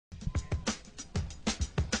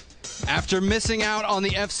After missing out on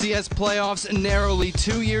the FCS playoffs narrowly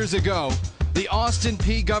 2 years ago, the Austin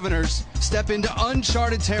Peay Governors step into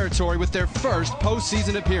uncharted territory with their first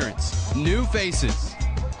postseason appearance. New faces.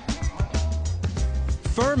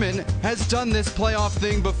 Furman has done this playoff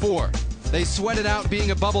thing before. They sweated out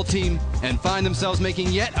being a bubble team and find themselves making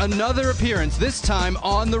yet another appearance, this time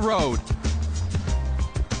on the road.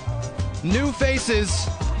 New faces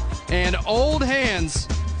and old hands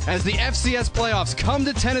as the FCS playoffs come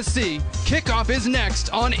to Tennessee. Kickoff is next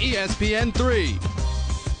on ESPN3.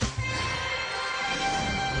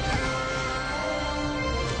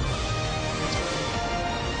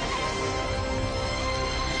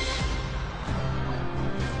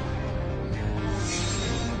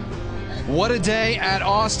 What a day at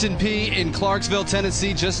Austin Peay in Clarksville,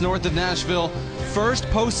 Tennessee, just north of Nashville. First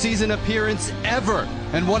postseason appearance ever.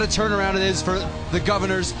 And what a turnaround it is for the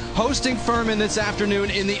Governors, hosting Furman this afternoon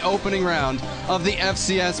in the opening round of the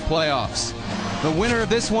FCS playoffs. The winner of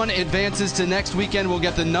this one advances to next weekend. We'll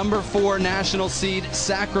get the number 4 national seed,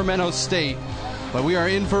 Sacramento State. But we are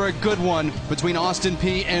in for a good one between Austin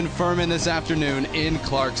Peay and Furman this afternoon in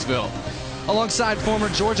Clarksville. Alongside former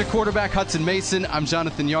Georgia quarterback Hutson Mason, I'm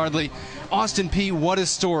Jonathan Yardley. Austin Peay, what a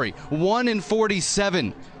story.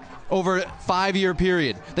 1-47 over a 5-year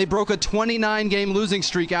period. They broke a 29-game losing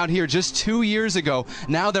streak out here just 2 years ago.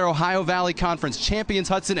 Now they're Ohio Valley Conference champions,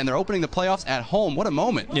 Hutson, and they're opening the playoffs at home. What a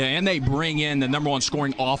moment. Yeah, and they bring in the #1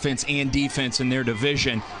 scoring offense and defense in their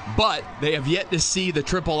division, but they have yet to see the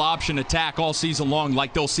triple option attack all season long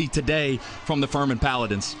like they'll see today from the Furman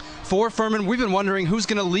Paladins. For Furman, we've been wondering who's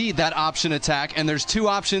going to lead that option attack, and there's 2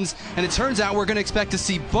 options, and it turns out we're going to expect to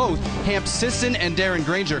see both Hutson and Darren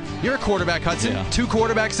Granger. You're a quarterback, Hutson. Yeah.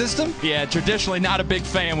 2-quarterback system? Yeah, traditionally not a big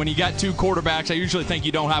fan. When you got 2 quarterbacks, I usually think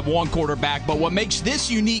you don't have 1 quarterback, but what makes this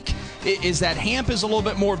unique is that Hamp is a little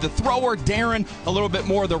bit more of the thrower, Darren a little bit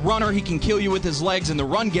more of the runner. He can kill you with his legs in the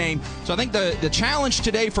run game. So I think the challenge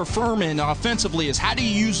today for Furman offensively is how do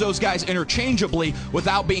you use those guys interchangeably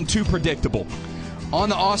without being too predictable? On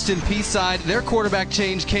the Austin Peay side, their quarterback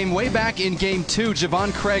change came way back in Game 2.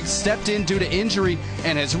 Javon Craig stepped in due to injury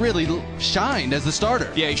and has really shined as the starter.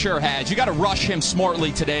 Yeah, he sure has. You got to rush him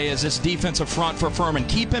smartly today as this defensive front for Furman.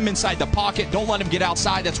 Keep him inside the pocket. Don't let him get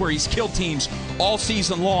outside. That's where he's killed teams all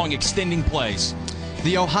season long, extending plays.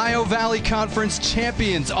 The Ohio Valley Conference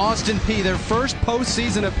champions, Austin Peay, their first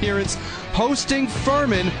postseason appearance, hosting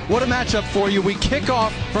Furman. What a matchup for you. We kick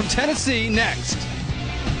off from Tennessee next.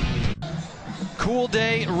 Cool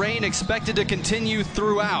day, rain expected to continue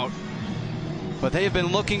throughout, but they have been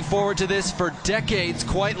looking forward to this for decades,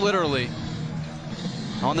 quite literally.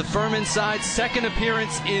 On the Furman side, second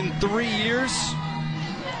appearance in 3 years,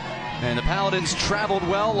 and the Paladins traveled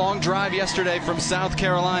well. Long drive yesterday from South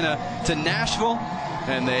Carolina to Nashville,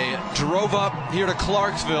 and they drove up here to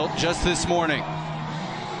Clarksville just this morning.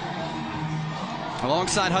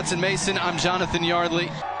 Alongside Hutson Mason, I'm Jonathan Yardley.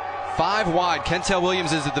 5 wide. Kentel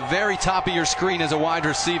Williams is at the very top of your screen as a wide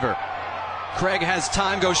receiver. Craig has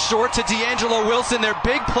time, goes short to D'Angelo Wilson, their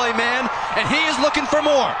big play man, and he is looking for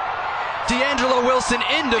more. D'Angelo Wilson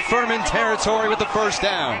into Furman territory with the first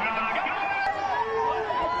down.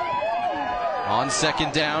 On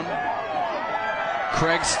second down,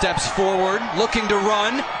 Craig steps forward, looking to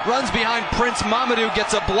run, runs behind Prince Mamadou,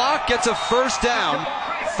 gets a block, gets a first down,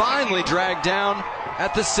 finally dragged down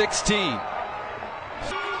at the 16.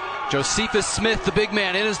 Josephus Smith, the big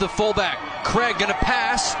man, in as the fullback. Craig gonna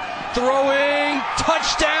pass, throwing,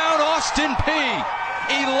 touchdown, Austin Peay.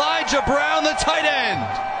 Elijah Brown, the tight end.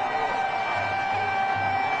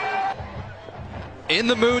 In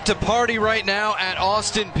the mood to party right now at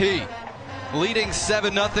Austin Peay. Leading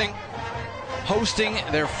 7-0, hosting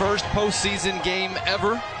their first postseason game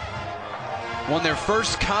ever. Won their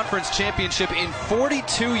first conference championship in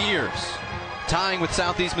 42 years. Tying with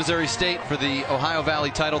Southeast Missouri State for the Ohio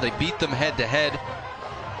Valley title. They beat them head-to-head.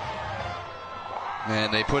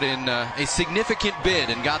 And they put in a significant bid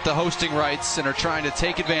and got the hosting rights and are trying to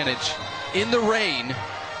take advantage. In the rain,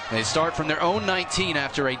 they start from their own 19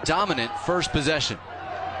 after a dominant first possession.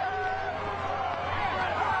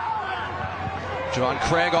 Javon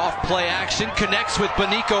Craig off play action, connects with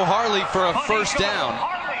Benico Harley for a first down.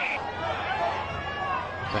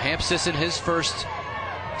 The Hutson, his first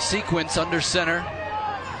sequence under center.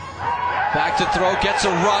 Back to throw, gets a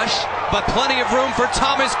rush, but plenty of room for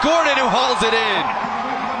Thomas Gordon, who hauls it in.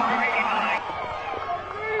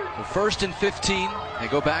 The 1st and 15, they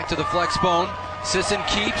go back to the flex bone. Sisson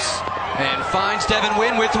keeps and finds Devin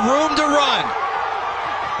Wynn with room to run.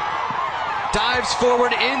 Dives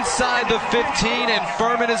forward inside the 15, and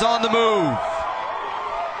Furman is on the move.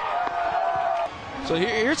 So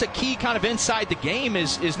here's a key kind of inside the game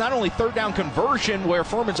is not only third down conversion, where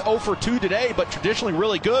Furman's 0 for 2 today, but traditionally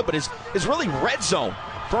really good, but is really red zone.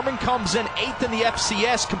 Furman comes in 8th in the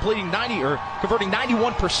FCS, converting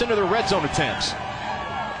 91% of their red zone attempts.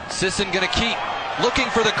 Sisson going to keep looking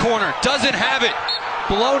for the corner, doesn't have it.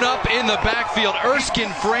 Blown up in the backfield.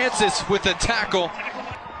 Erskine Francis with the tackle.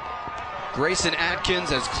 Grayson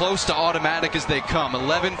Atkins as close to automatic as they come.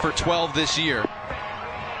 11 for 12 this year.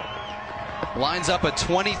 Lines up a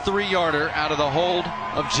 23-yarder out of the hold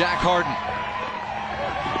of Jack Harden.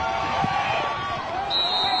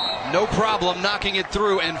 No problem knocking it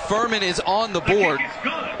through, and Furman is on the board.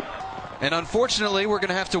 And unfortunately, we're going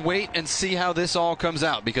to have to wait and see how this all comes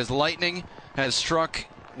out, because lightning has struck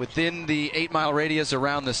within the 8-mile radius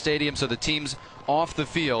around the stadium, so the team's off the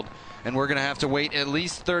field, and we're going to have to wait at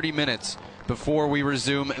least 30 minutes before we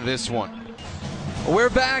resume this one.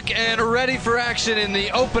 We're back and ready for action in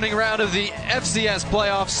the opening round of the FCS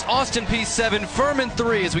Playoffs. Austin Peay 7, Furman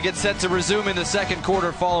 3 as we get set to resume in the second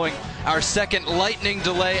quarter following our second lightning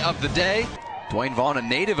delay of the day. Dwayne Vaughn, a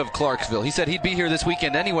native of Clarksville, he said he'd be here this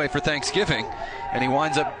weekend anyway for Thanksgiving, and he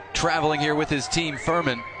winds up traveling here with his team,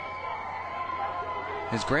 Furman.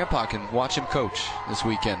 His grandpa can watch him coach this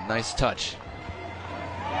weekend. Nice touch.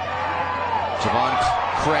 Javon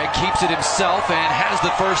Craig keeps it himself and has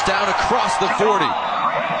the first down across the 40.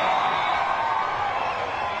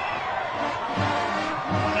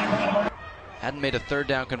 Hadn't made a third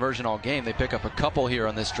down conversion all game. They pick up a couple here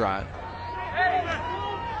on this drive.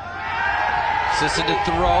 Sisson to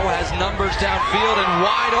throw, has numbers downfield, and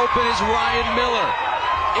wide open is Ryan Miller.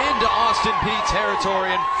 Into Austin Peay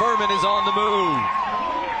territory, and Furman is on the move.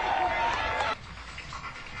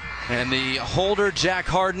 And the holder, Jack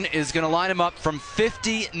Harden, is going to line him up from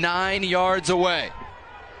 59 yards away.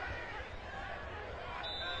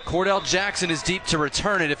 Cordell Jackson is deep to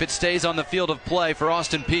return it if it stays on the field of play for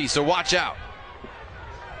Austin Peay, so watch out.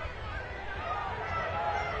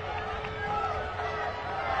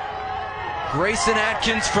 Grayson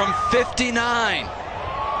Atkins from 59.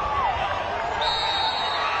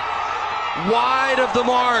 Wide of the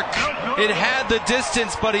mark. It had the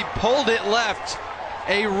distance, but he pulled it left.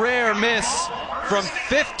 A rare miss from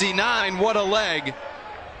 59. What a leg.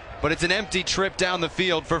 But it's an empty trip down the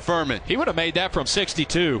field for Furman. He would have made that from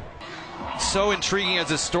 62. So intriguing as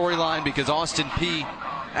a storyline because Austin Peay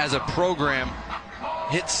as a program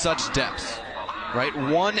hits such depths, right?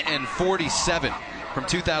 1-47 from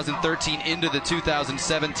 2013 into the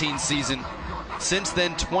 2017 season. Since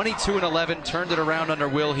then, 22-11, turned it around under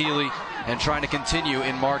Will Healy and trying to continue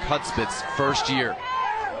in Mark Hudspeth's first year.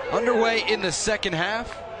 Underway in the second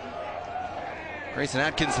half. Grayson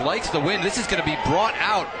Atkins likes the win. This is going to be brought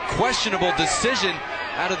out. Questionable decision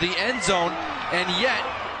out of the end zone, and yet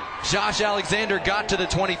Josh Alexander got to the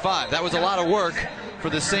 25. That was a lot of work for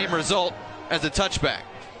the same result as a touchback.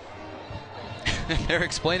 They're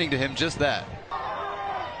explaining to him just that.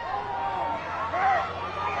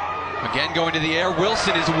 Again going to the air.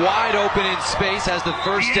 Wilson is wide open in space, has the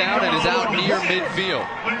first down, and is out near midfield.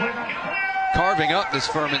 Carving up this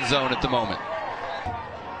Furman zone at the moment.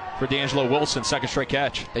 For D'Angelo Wilson, second straight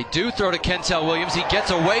catch. They do throw to Kentel Williams. He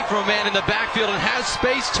gets away from a man in the backfield and has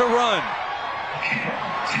space to run.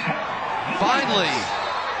 Finally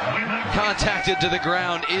contacted to the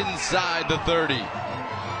ground inside the 30.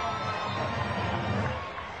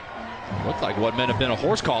 Looked like what might have been a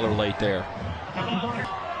horse collar late there.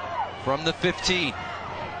 From the 15,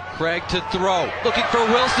 Craig to throw, looking for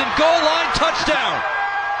Wilson, goal line, touchdown!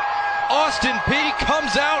 Austin Peay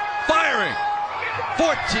comes out firing.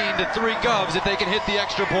 14-3 Govs if they can hit the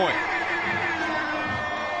extra point.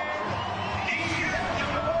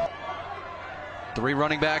 Three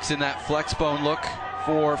running backs in that flex bone look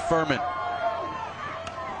for Furman.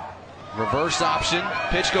 Reverse option,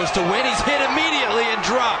 pitch goes to Wynn, he's hit immediately and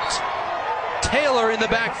dropped. Taylor in the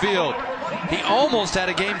backfield. He almost had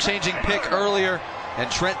a game-changing pick earlier,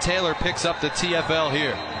 and Trent Taylor picks up the TFL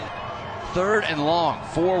here. Third and long,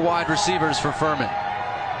 4 wide receivers for Furman.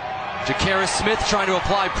 Jakaris Smith trying to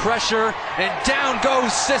apply pressure, and down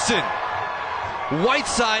goes Sisson.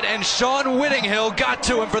 Whiteside and Sean Whittinghill got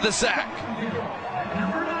to him for the sack.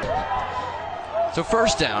 So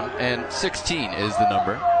first down, and 16 is the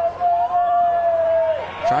number.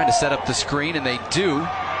 Trying to set up the screen, and they do.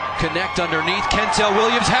 Connect underneath. Kentel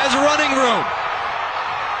Williams has running room.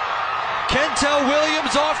 Kentel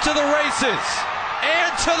Williams off to the races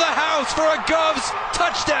and to the house for a Govs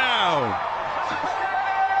touchdown.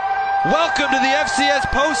 Welcome to the FCS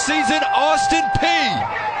postseason, Austin Peay.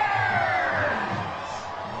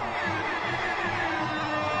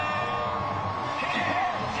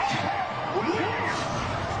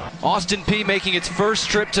 Austin Peay making its first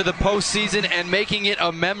trip to the postseason and making it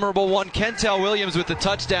a memorable one. Kentel Williams with the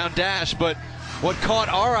touchdown dash, but what caught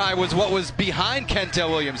our eye was what was behind Kentel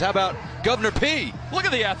Williams. How about Governor Peay? Look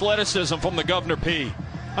at the athleticism from the Governor Peay.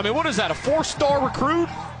 I mean, what is that, a 4-star recruit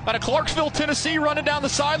out of Clarksville, Tennessee, running down the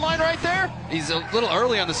sideline right there? He's a little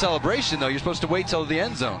early on the celebration, though. You're supposed to wait till the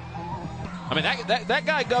end zone. I mean, that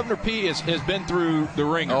guy, Governor Peay, has been through the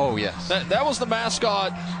ringer. Oh, yes. That was the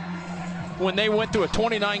mascot when they went through a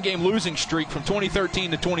 29-game losing streak from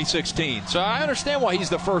 2013 to 2016. So I understand why he's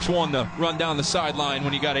the first one to run down the sideline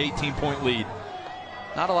when you got an 18-point lead.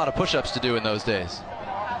 Not a lot of push-ups to do in those days.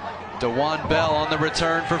 DeJuan Bell on the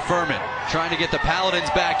return for Furman. Trying to get the Paladins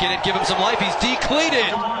back in it, give him some life. He's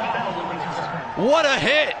decleated. What a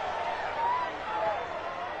hit.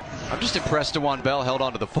 I'm just impressed DeJuan Bell held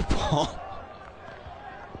onto the football.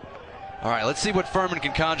 All right, let's see what Furman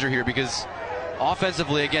can conjure here, because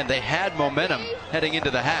offensively, again, they had momentum heading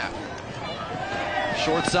into the half.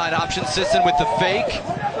 Short side option, Sisson with the fake,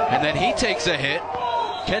 and then he takes a hit.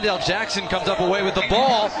 Kendall Jackson comes up away with the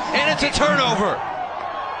ball, and it's a turnover.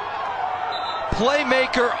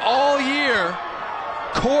 Playmaker all year,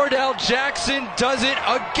 Cordell Jackson does it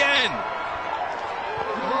again.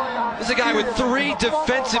 This is a guy with 3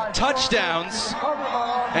 defensive touchdowns,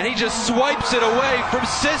 and he just swipes it away from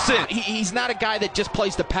Sisson. He's not a guy that just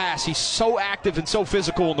plays the pass. He's so active and so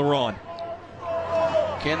physical in the run.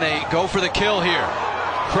 Can they go for the kill here?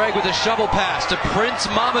 Craig with a shovel pass to Prince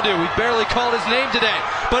Mamadou. We barely called his name today,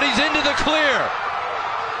 but he's into the clear.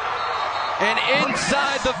 And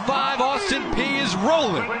inside the 5, Austin Peay is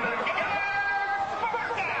rolling.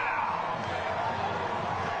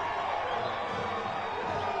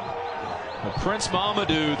 Prince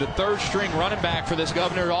Mamadou, the third-string running back for this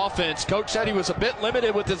Governor offense. Coach said he was a bit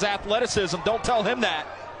limited with his athleticism. Don't tell him that.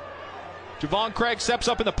 Javon Craig steps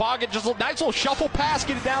up in the pocket. Just a nice little shuffle pass,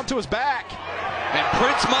 get it down to his back. And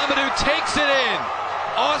Prince Mamadou takes it in.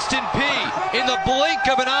 Austin Peay, in the blink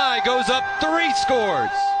of an eye, goes up 3 scores.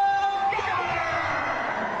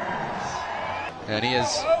 And he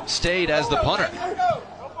has stayed as the punter.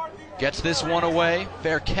 Gets this one away.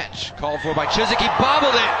 Fair catch. Called for by Chiswick. He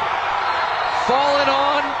bobbled it. Fallen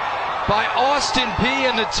on by Austin Peay,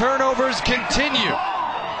 and the turnovers continue.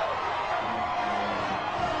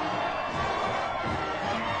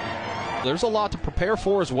 There's a lot to prepare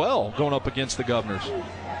for as well going up against the Governors.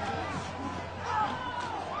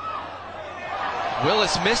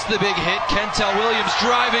 Willis missed the big hit. Kentel Williams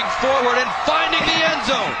driving forward and finding the end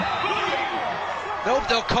zone. Nope,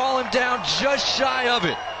 they'll call him down just shy of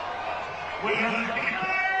it.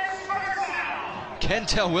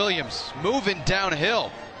 Kentel Williams moving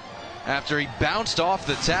downhill after he bounced off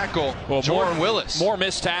the tackle. Well, Jordan Willis. More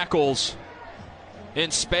missed tackles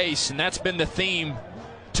in space, and that's been the theme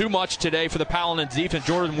too much today for the Paladins defense.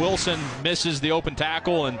 Jordan Wilson misses the open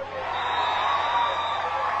tackle and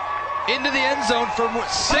into the end zone for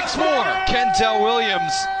 6 more. Kentel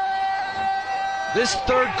Williams. This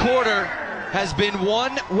third quarter has been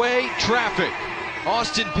one-way traffic.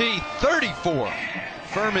 Austin Peay 34,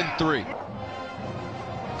 Furman 3.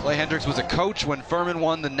 Clay Hendricks was a coach when Furman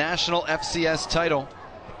won the national FCS title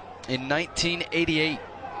in 1988.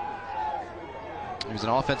 He was an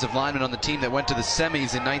offensive lineman on the team that went to the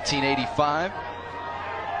semis in 1985.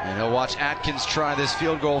 And he'll watch Atkins try this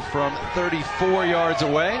field goal from 34 yards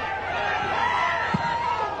away.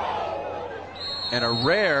 And a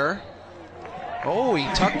rare, oh, he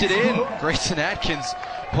tucked it in. Grayson Atkins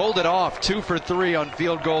pulled it off. 2 for 3 on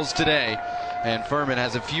field goals today. And Furman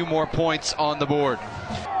has a few more points on the board.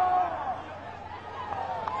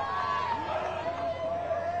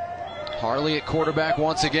 Harley at quarterback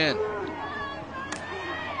once again.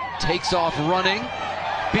 Takes off running.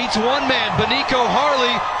 Beats one man. Benico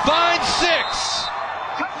Harley finds 6.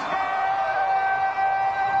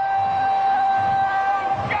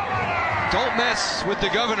 Don't mess with the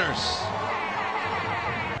Governors.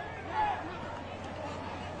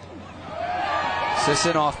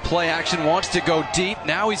 Sisson off play action, wants to go deep.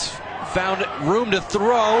 Now he's found room to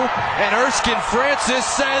throw, and Erskine Francis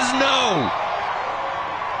says no.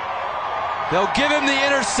 They'll give him the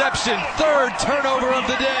interception. 3rd turnover of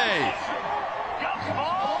the day.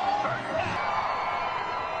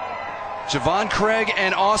 Javon Craig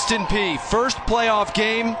and Austin Peay, first playoff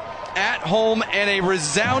game at home and a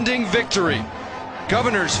resounding victory.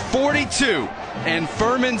 Governors 42 and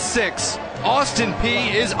Furman 6. Austin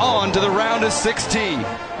Peay is on to the round of 16.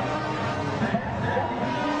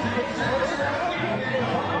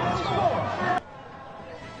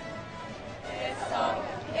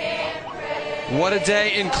 What a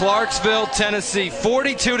day in Clarksville, Tennessee.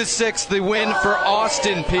 42-6, the win for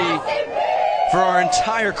Austin Peay. For our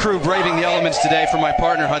entire crew braving the elements today, for my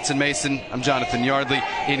partner Hutson Mason, I'm Jonathan Yardley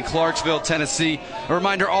in Clarksville, Tennessee. A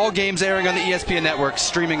reminder, all games airing on the ESPN Network,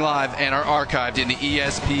 streaming live, and are archived in the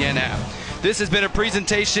ESPN app. This has been a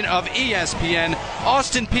presentation of ESPN.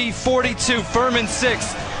 Austin Peay 42, Furman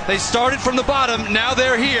 6. They started from the bottom, now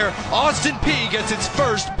they're here. Austin Peay gets its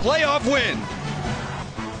first playoff win.